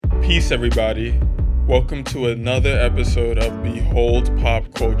Peace, everybody. Welcome to another episode of Behold Pop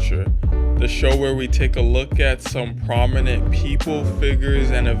Culture, the show where we take a look at some prominent people,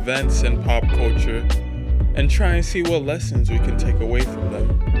 figures, and events in pop culture and try and see what lessons we can take away from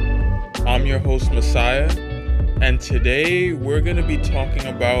them. I'm your host, Messiah, and today we're going to be talking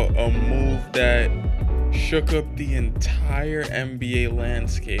about a move that shook up the entire NBA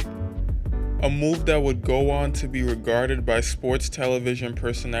landscape. A move that would go on to be regarded by sports television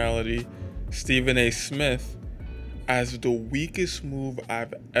personality Stephen A. Smith as the weakest move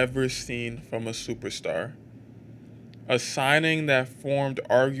I've ever seen from a superstar. A signing that formed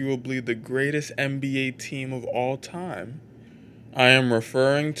arguably the greatest NBA team of all time. I am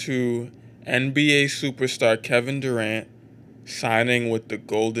referring to NBA superstar Kevin Durant signing with the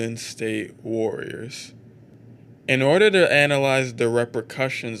Golden State Warriors. In order to analyze the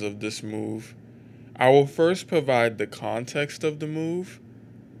repercussions of this move, I will first provide the context of the move,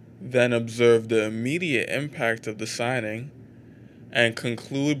 then observe the immediate impact of the signing, and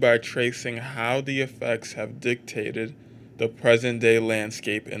conclude by tracing how the effects have dictated the present-day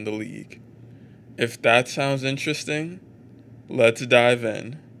landscape in the league. If that sounds interesting, let's dive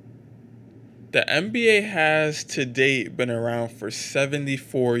in. The NBA has to date been around for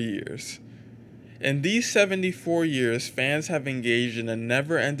 74 years. In these 74 years, fans have engaged in a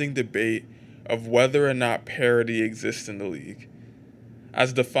never-ending debate of whether or not parity exists in the league.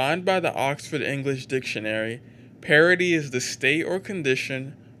 As defined by the Oxford English Dictionary, parity is the state or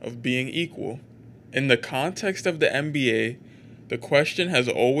condition of being equal. In the context of the NBA, the question has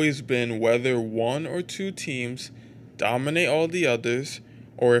always been whether one or two teams dominate all the others,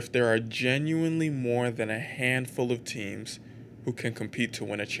 or if there are genuinely more than a handful of teams who can compete to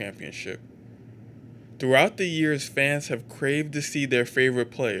win a championship. Throughout the years, fans have craved to see their favorite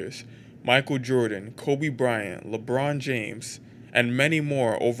players, Michael Jordan, Kobe Bryant, LeBron James, and many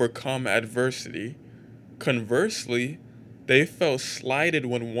more, overcome adversity. Conversely, they felt slighted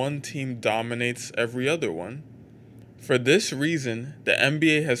when one team dominates every other one. For this reason, the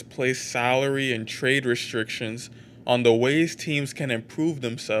NBA has placed salary and trade restrictions on the ways teams can improve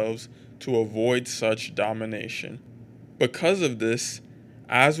themselves to avoid such domination. Because of this,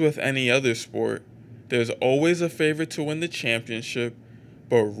 as with any other sport, there's always a favorite to win the championship,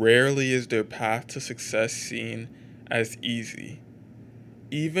 but rarely is their path to success seen as easy.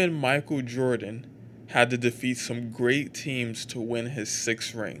 Even Michael Jordan had to defeat some great teams to win his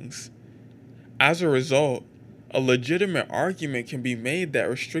 6 rings. As a result, a legitimate argument can be made that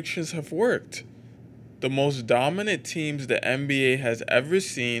restrictions have worked. The most dominant teams the NBA has ever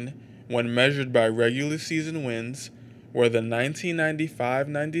seen when measured by regular season wins were the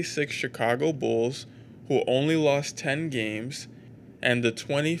 1995-96 Chicago Bulls, who only lost 10 games, and the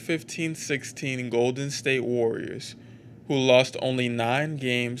 2015-16 Golden State Warriors, who lost only 9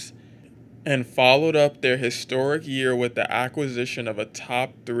 games and followed up their historic year with the acquisition of a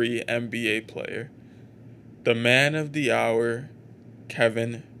top 3 NBA player, the man of the hour,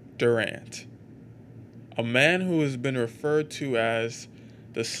 Kevin Durant. A man who has been referred to as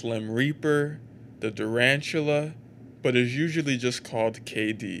the Slim Reaper, the Durantula, but is usually just called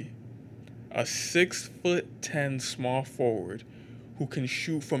KD. A 6'10" small forward who can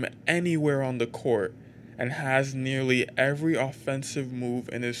shoot from anywhere on the court and has nearly every offensive move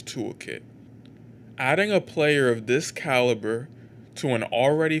in his toolkit. Adding a player of this caliber to an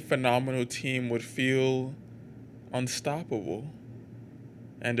already phenomenal team would feel unstoppable.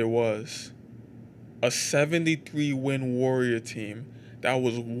 And it was. A 73-win Warrior team that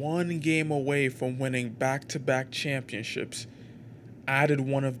was one game away from winning back-to-back championships added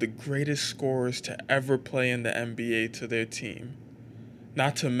one of the greatest scorers to ever play in the NBA to their team.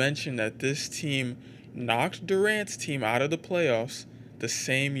 Not to mention that this team knocked Durant's team out of the playoffs the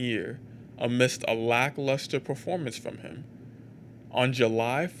same year amidst a lackluster performance from him. On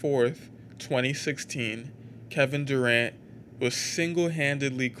July 4th, 2016, Kevin Durant was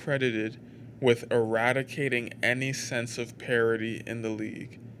single-handedly credited with eradicating any sense of parity in the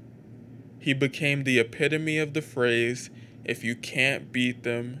league. He became the epitome of the phrase, "If you can't beat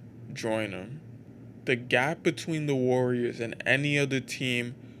them, join them." The gap between the Warriors and any other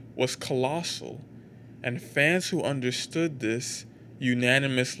team was colossal, and fans who understood this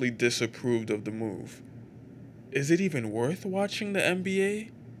unanimously disapproved of the move. Is it even worth watching the NBA?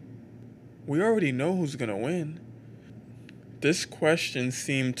 We already know who's going to win. This question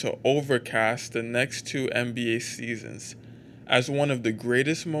seemed to overcast the next 2 NBA seasons. As one of the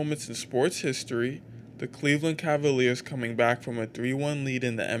greatest moments in sports history, the Cleveland Cavaliers coming back from a 3-1 lead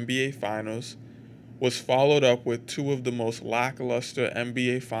in the NBA Finals was followed up with 2 of the most lackluster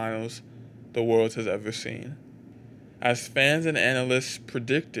NBA Finals the world has ever seen. As fans and analysts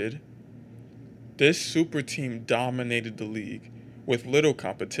predicted, this super team dominated the league with little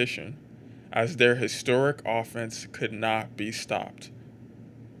competition, as their historic offense could not be stopped.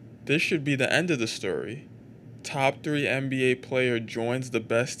 This should be the end of the story. Top 3 NBA player joins the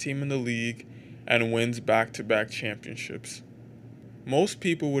best team in the league and wins back-to-back championships. Most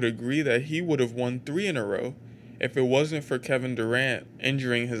people would agree that he would have won 3 in a row if it wasn't for Kevin Durant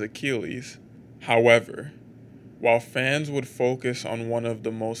injuring his Achilles. However, while fans would focus on one of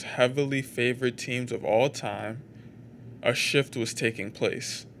the most heavily favored teams of all time, a shift was taking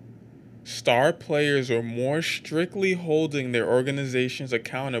place. Star players are more strictly holding their organizations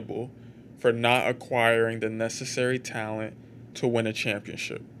accountable for not acquiring the necessary talent to win a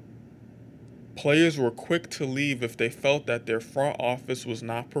championship. Players were quick to leave if they felt that their front office was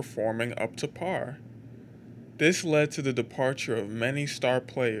not performing up to par. This led to the departure of many star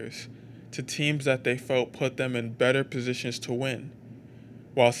players to teams that they felt put them in better positions to win,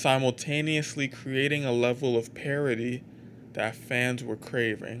 while simultaneously creating a level of parity that fans were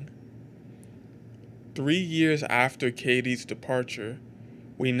craving. 3 years after KD's departure,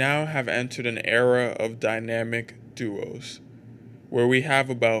 we now have entered an era of dynamic duos, where we have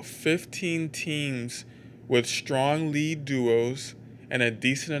about 15 teams with strong lead duos and a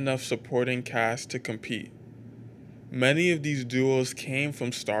decent enough supporting cast to compete. Many of these duos came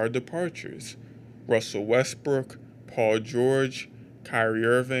from star departures: Russell Westbrook, Paul George, Kyrie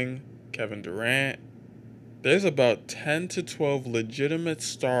Irving, Kevin Durant. There's about 10 to 12 legitimate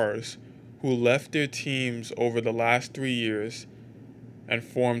stars who left their teams over the last 3 years and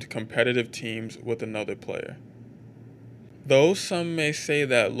formed competitive teams with another player. Though some may say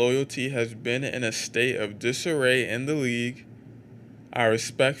that loyalty has been in a state of disarray in the league, I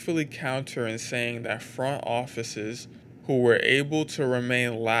respectfully counter in saying that front offices who were able to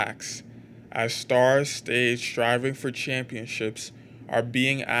remain lax as stars stayed striving for championships are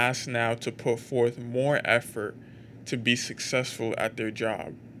being asked now to put forth more effort to be successful at their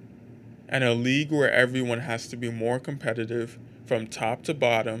job. And a league where everyone has to be more competitive from top to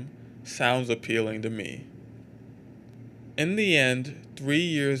bottom sounds appealing to me. In the end, 3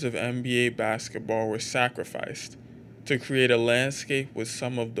 years of NBA basketball were sacrificed to create a landscape with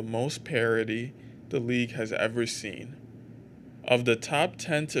some of the most parity the league has ever seen. Of the top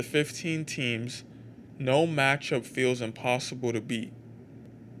 10 to 15 teams, no matchup feels impossible to beat.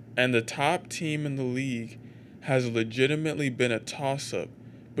 And the top team in the league has legitimately been a toss-up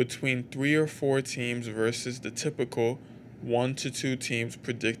between 3 or 4 teams versus the typical 1 to 2 teams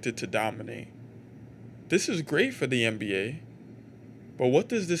predicted to dominate. This is great for the NBA, but what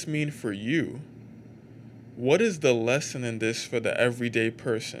does this mean for you? What is the lesson in this for the everyday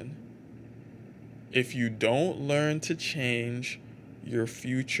person? If you don't learn to change, your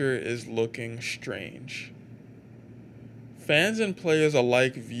future is looking strange. Fans and players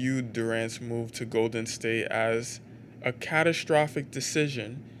alike viewed Durant's move to Golden State as a catastrophic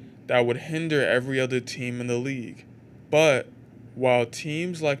decision that would hinder every other team in the league. But while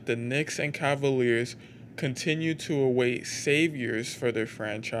teams like the Knicks and Cavaliers continue to await saviors for their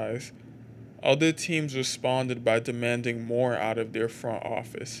franchise, other teams responded by demanding more out of their front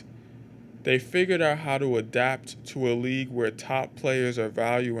office. They figured out how to adapt to a league where top players are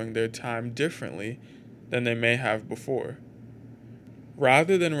valuing their time differently than they may have before.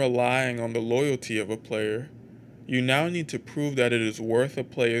 Rather than relying on the loyalty of a player, you now need to prove that it is worth a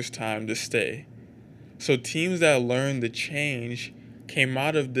player's time to stay. So teams that learned the change came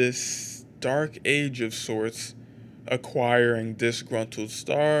out of this dark age of sorts, acquiring disgruntled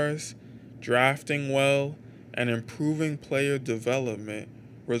stars, drafting well, and improving player development,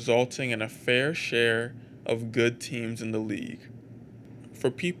 resulting in a fair share of good teams in the league. For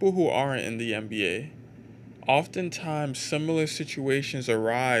people who aren't in the NBA, oftentimes similar situations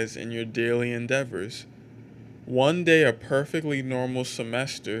arise in your daily endeavors. One day a perfectly normal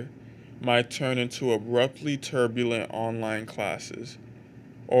semester might turn into abruptly turbulent online classes,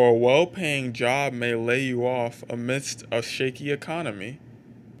 or a well-paying job may lay you off amidst a shaky economy.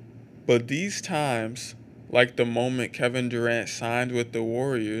 But these times, like the moment Kevin Durant signed with the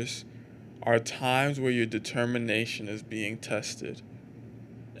Warriors, are times where your determination is being tested.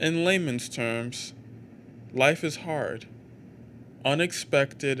 In layman's terms, life is hard.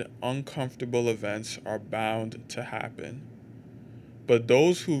 Unexpected, uncomfortable events are bound to happen. But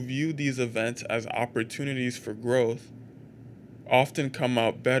those who view these events as opportunities for growth often come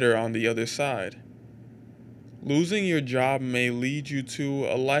out better on the other side. Losing your job may lead you to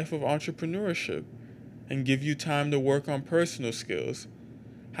a life of entrepreneurship and give you time to work on personal skills.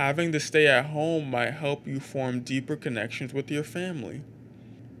 Having to stay at home might help you form deeper connections with your family.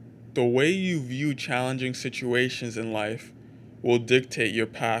 The way you view challenging situations in life will dictate your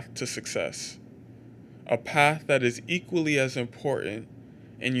path to success. A path that is equally as important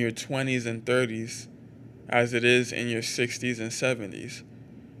in your 20s and 30s as it is in your 60s and 70s,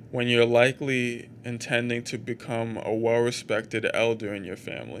 when you're likely intending to become a well-respected elder in your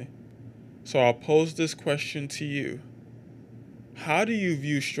family. So I'll pose this question to you. How do you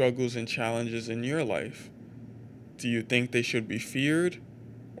view struggles and challenges in your life? Do you think they should be feared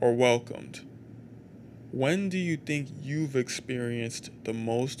or welcomed? When do you think you've experienced the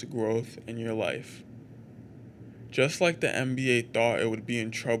most growth in your life? Just like the NBA thought it would be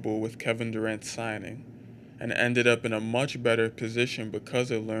in trouble with Kevin Durant signing, and ended up in a much better position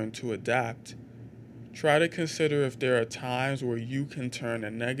because it learned to adapt, try to consider if there are times where you can turn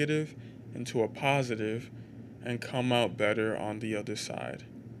a negative into a positive and come out better on the other side.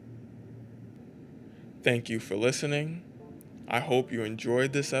 Thank you for listening. I hope you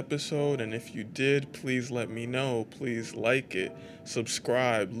enjoyed this episode, and if you did, please let me know. Please like it,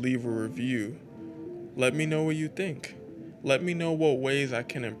 subscribe, leave a review. Let me know what you think. Let me know what ways I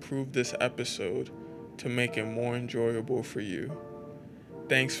can improve this episode to make it more enjoyable for you.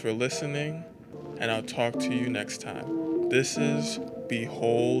 Thanks for listening, and I'll talk to you next time. This is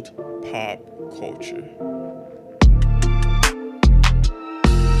Behold Pop Culture.